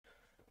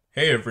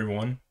Hey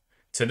everyone!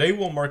 Today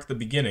will mark the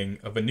beginning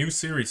of a new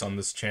series on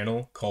this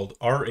channel called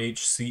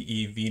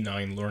RHCE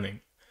V9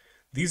 Learning.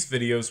 These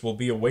videos will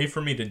be a way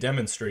for me to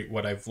demonstrate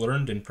what I've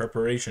learned in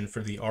preparation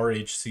for the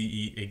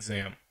RHCE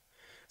exam.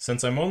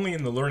 Since I'm only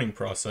in the learning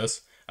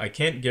process, I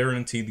can't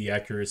guarantee the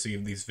accuracy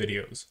of these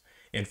videos.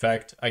 In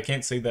fact, I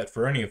can't say that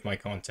for any of my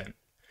content.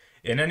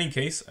 In any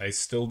case, I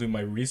still do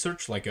my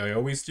research like I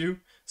always do,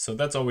 so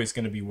that's always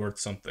going to be worth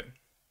something.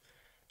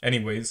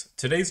 Anyways,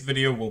 today's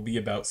video will be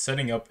about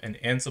setting up an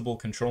Ansible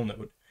control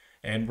node,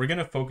 and we're going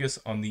to focus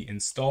on the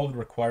installed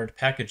required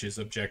packages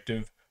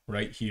objective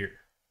right here.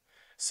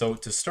 So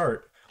to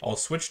start, I'll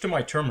switch to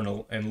my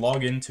terminal and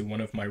log into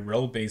one of my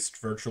RHEL-based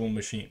virtual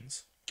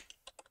machines.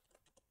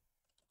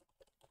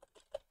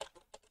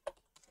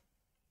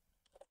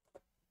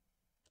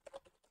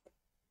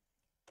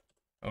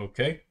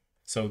 Okay,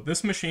 so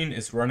this machine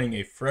is running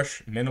a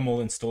fresh minimal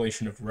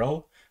installation of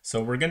RHEL, so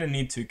we're going to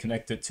need to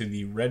connect it to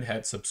the Red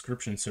Hat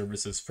subscription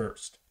services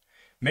first.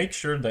 Make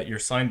sure that you're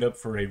signed up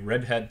for a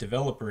Red Hat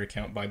developer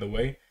account, by the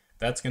way.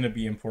 That's going to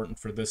be important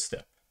for this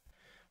step.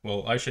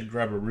 Well, I should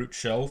grab a root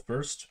shell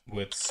first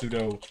with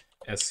sudo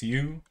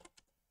su.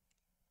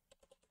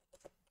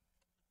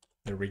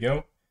 There we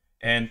go.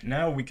 And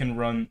now we can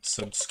run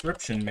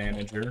subscription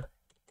manager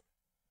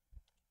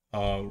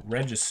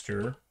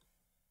register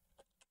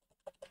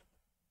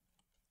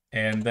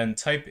and then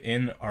type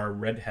in our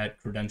Red Hat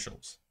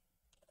credentials.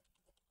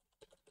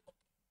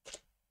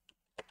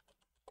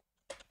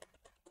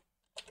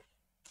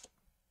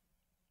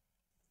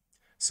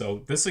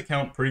 So this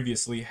account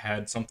previously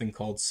had something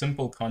called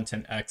Simple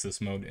Content Access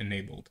Mode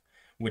enabled,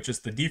 which is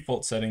the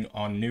default setting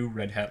on new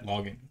Red Hat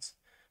logins.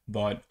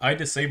 But I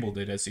disabled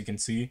it, as you can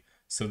see,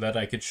 so that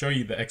I could show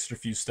you the extra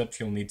few steps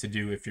you'll need to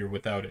do if you're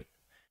without it.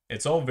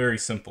 It's all very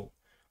simple.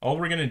 All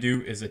we're going to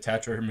do is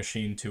attach our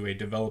machine to a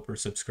developer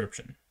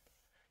subscription.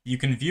 You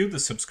can view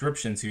the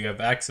subscriptions you have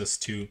access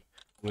to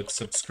with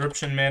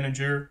subscription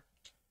manager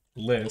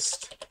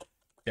list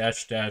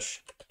 --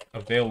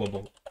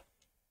 available.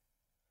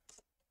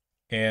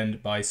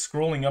 And by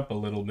scrolling up a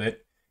little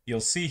bit, you'll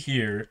see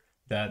here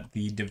that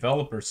the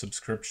developer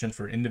subscription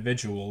for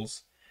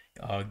individuals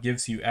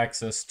gives you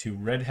access to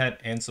Red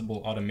Hat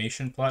Ansible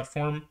Automation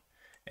Platform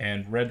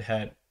and Red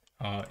Hat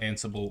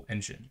Ansible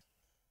Engine.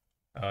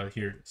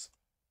 Here it is.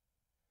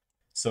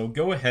 So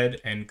go ahead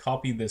and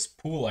copy this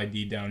pool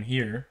ID down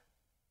here,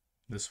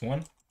 this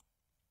one.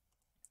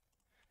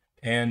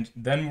 And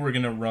then we're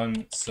going to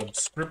run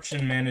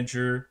subscription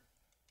manager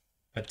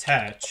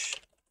attach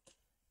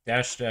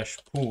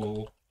 --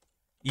 pool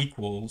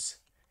equals,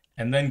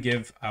 and then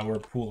give our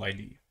pool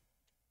ID.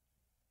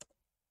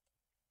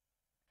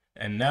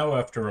 And now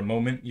after a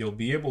moment, you'll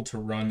be able to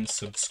run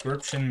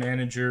subscription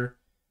manager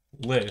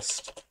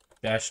list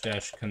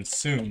 --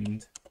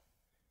 consumed,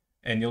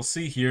 and you'll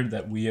see here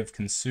that we have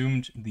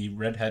consumed the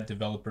Red Hat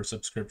developer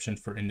subscription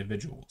for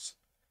individuals.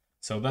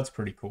 So that's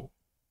pretty cool.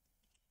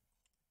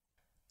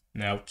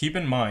 Now, keep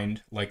in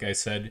mind, like I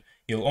said,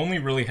 you'll only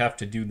really have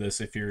to do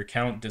this if your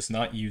account does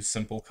not use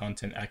Simple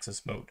Content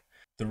Access Mode.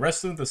 The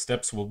rest of the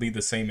steps will be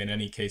the same in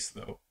any case,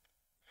 though.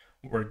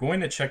 We're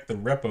going to check the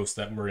repos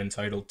that we're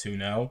entitled to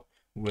now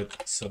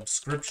with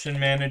subscription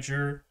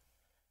manager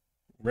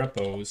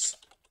repos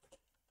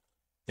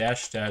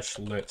 --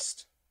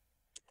 list.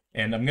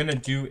 And I'm going to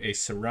do a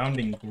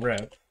surrounding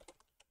grep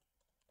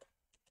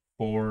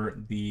for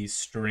the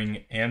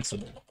string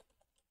Ansible.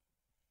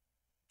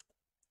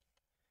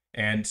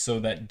 And so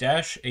that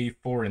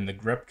 -A4 in the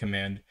grep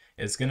command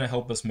is going to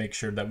help us make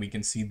sure that we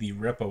can see the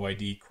repo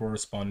ID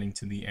corresponding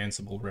to the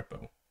Ansible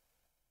repo.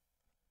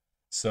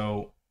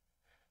 So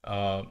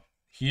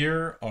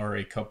here are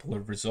a couple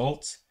of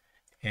results,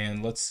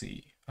 and let's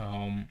see.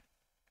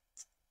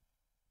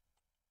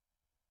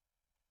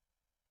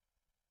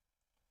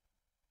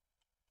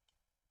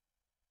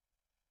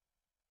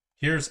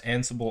 Here's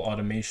Ansible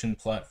Automation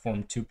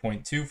Platform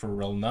 2.2 for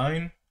RHEL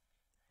 9,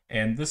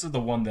 and this is the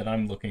one that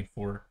I'm looking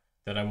for,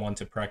 that I want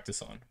to practice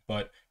on.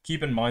 But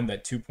keep in mind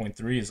that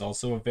 2.3 is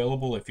also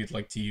available if you'd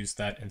like to use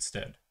that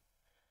instead.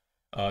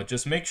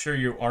 Just make sure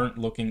you aren't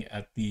looking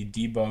at the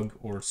debug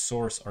or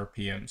source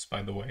RPMs,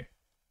 by the way.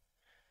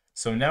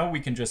 So now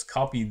we can just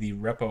copy the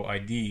repo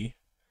ID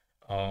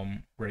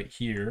right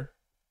here.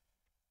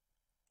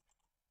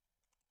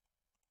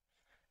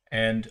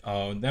 And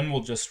then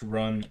we'll just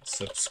run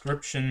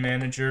subscription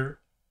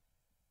manager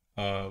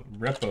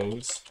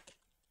repos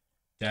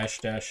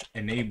 --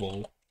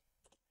 enable,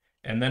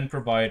 and then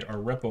provide our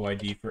repo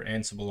ID for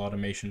Ansible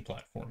Automation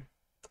Platform.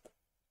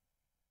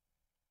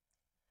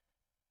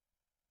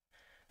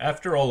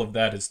 After all of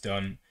that is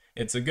done,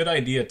 it's a good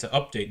idea to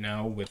update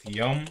now with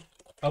yum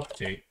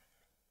update.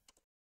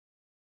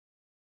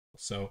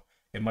 So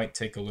it might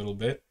take a little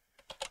bit.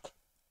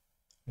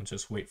 We'll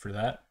just wait for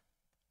that.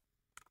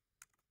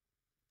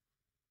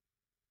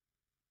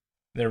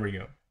 There we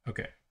go.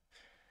 Okay.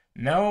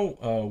 Now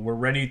we're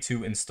ready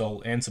to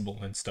install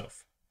Ansible and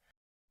stuff.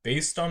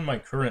 Based on my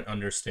current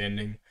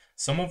understanding,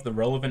 some of the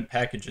relevant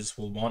packages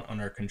we'll want on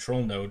our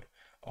control node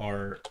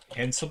are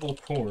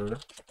Ansible core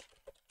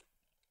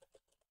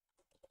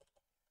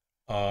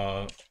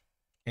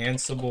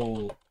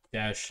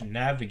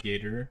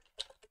Ansible-navigator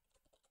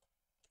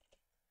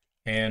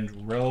and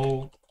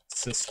RHEL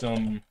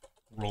system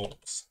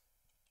roles.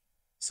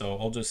 So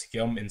I'll just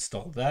yum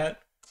install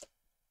that,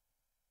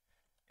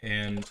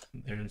 and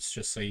let's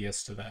just say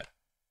yes to that.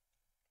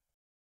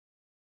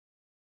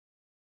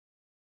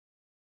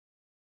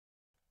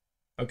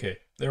 Okay,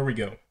 there we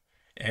go.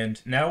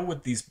 And now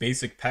with these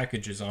basic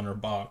packages on our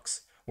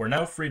box, we're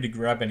now free to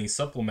grab any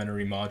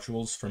supplementary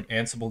modules from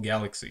Ansible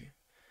Galaxy.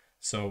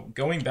 So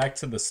going back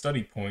to the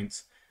study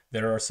points,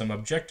 there are some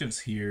objectives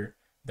here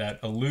that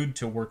allude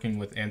to working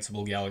with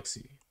Ansible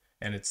Galaxy,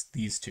 and it's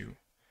these two.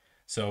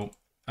 So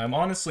I'm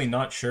honestly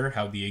not sure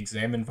how the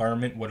exam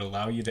environment would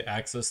allow you to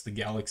access the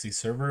Galaxy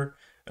server,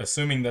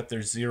 assuming that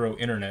there's zero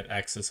internet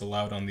access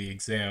allowed on the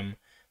exam,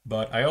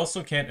 but I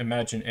also can't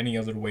imagine any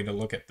other way to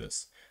look at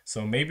this.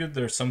 So maybe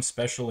there's some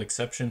special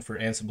exception for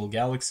Ansible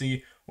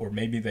Galaxy, or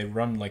maybe they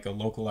run like a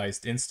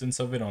localized instance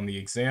of it on the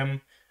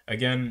exam.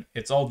 Again,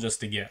 it's all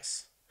just a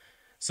guess.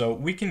 So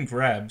we can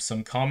grab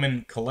some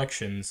common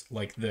collections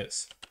like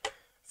this.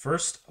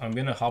 First, I'm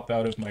going to hop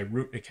out of my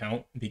root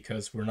account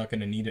because we're not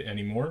going to need it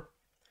anymore.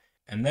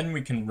 And then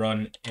we can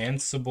run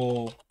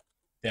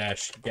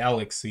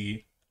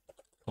Ansible-Galaxy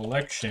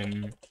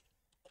collection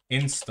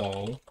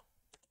install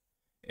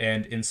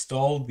and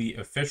install the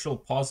official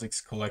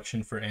POSIX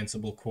collection for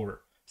Ansible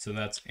Core. So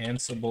that's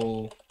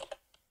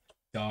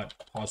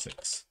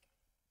ansible.posix.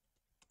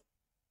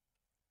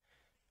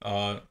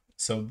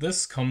 So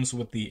this comes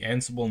with the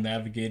Ansible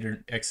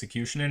Navigator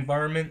execution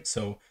environment,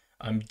 so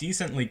I'm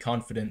decently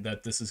confident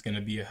that this is going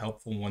to be a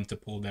helpful one to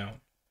pull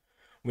down.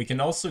 We can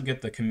also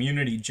get the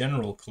community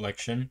general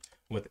collection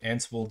with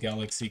Ansible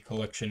Galaxy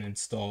collection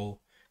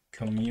install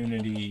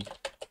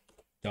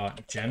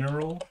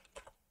community.general,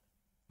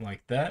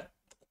 like that.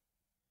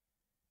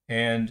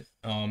 And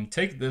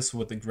take this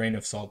with a grain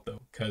of salt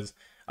though, because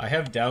I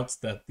have doubts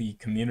that the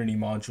community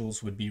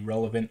modules would be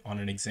relevant on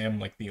an exam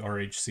like the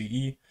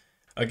RHCE.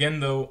 Again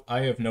though,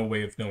 I have no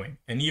way of knowing,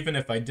 and even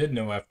if I did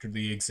know after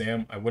the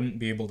exam, I wouldn't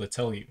be able to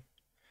tell you.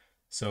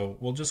 So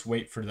we'll just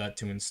wait for that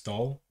to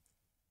install.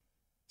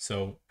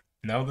 So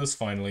now this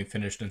finally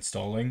finished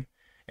installing.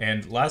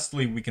 And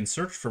lastly, we can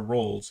search for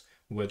roles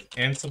with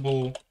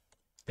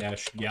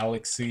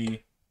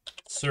Ansible-Galaxy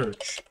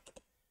search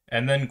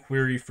and then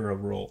query for a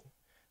role.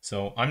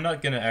 So I'm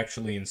not going to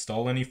actually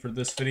install any for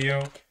this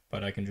video,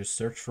 but I can just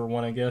search for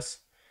one, I guess.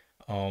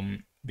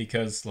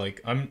 Because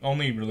like I'm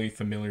only really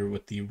familiar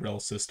with the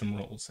RHEL system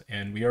roles,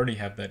 and we already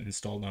have that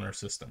installed on our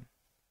system.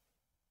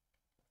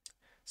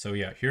 So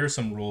yeah, here are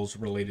some roles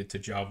related to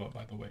Java,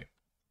 by the way.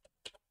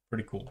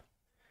 Pretty cool.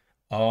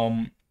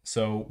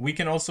 So we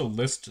can also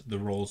list the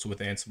roles with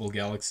Ansible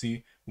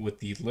Galaxy with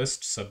the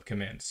list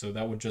subcommand. So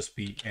that would just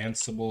be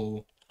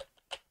Ansible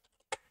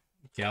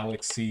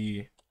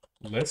Galaxy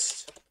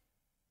list.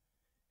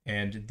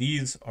 And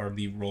these are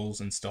the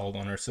roles installed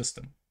on our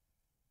system.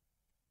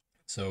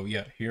 So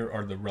yeah, here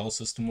are the RHEL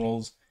system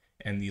roles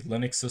and the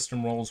Linux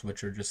system roles,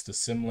 which are just a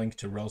symlink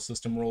to RHEL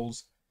system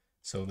roles.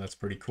 So that's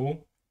pretty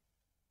cool.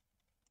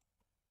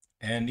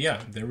 And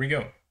yeah, there we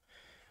go.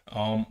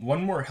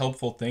 One more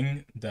helpful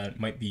thing that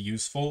might be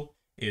useful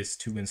is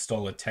to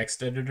install a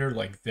text editor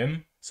like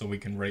Vim, so we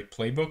can write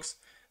playbooks.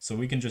 So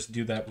we can just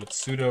do that with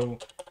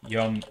sudo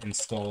yum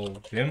install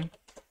Vim.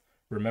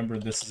 Remember,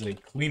 this is a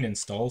clean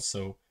install,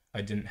 so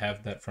I didn't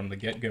have that from the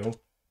get-go.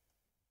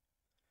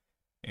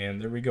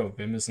 And there we go,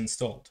 Vim is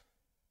installed.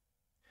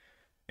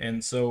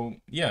 And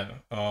so, yeah,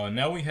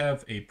 now we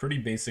have a pretty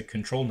basic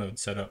control node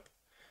set up.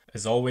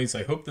 As always,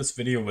 I hope this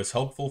video was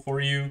helpful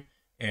for you,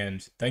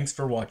 and thanks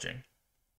for watching.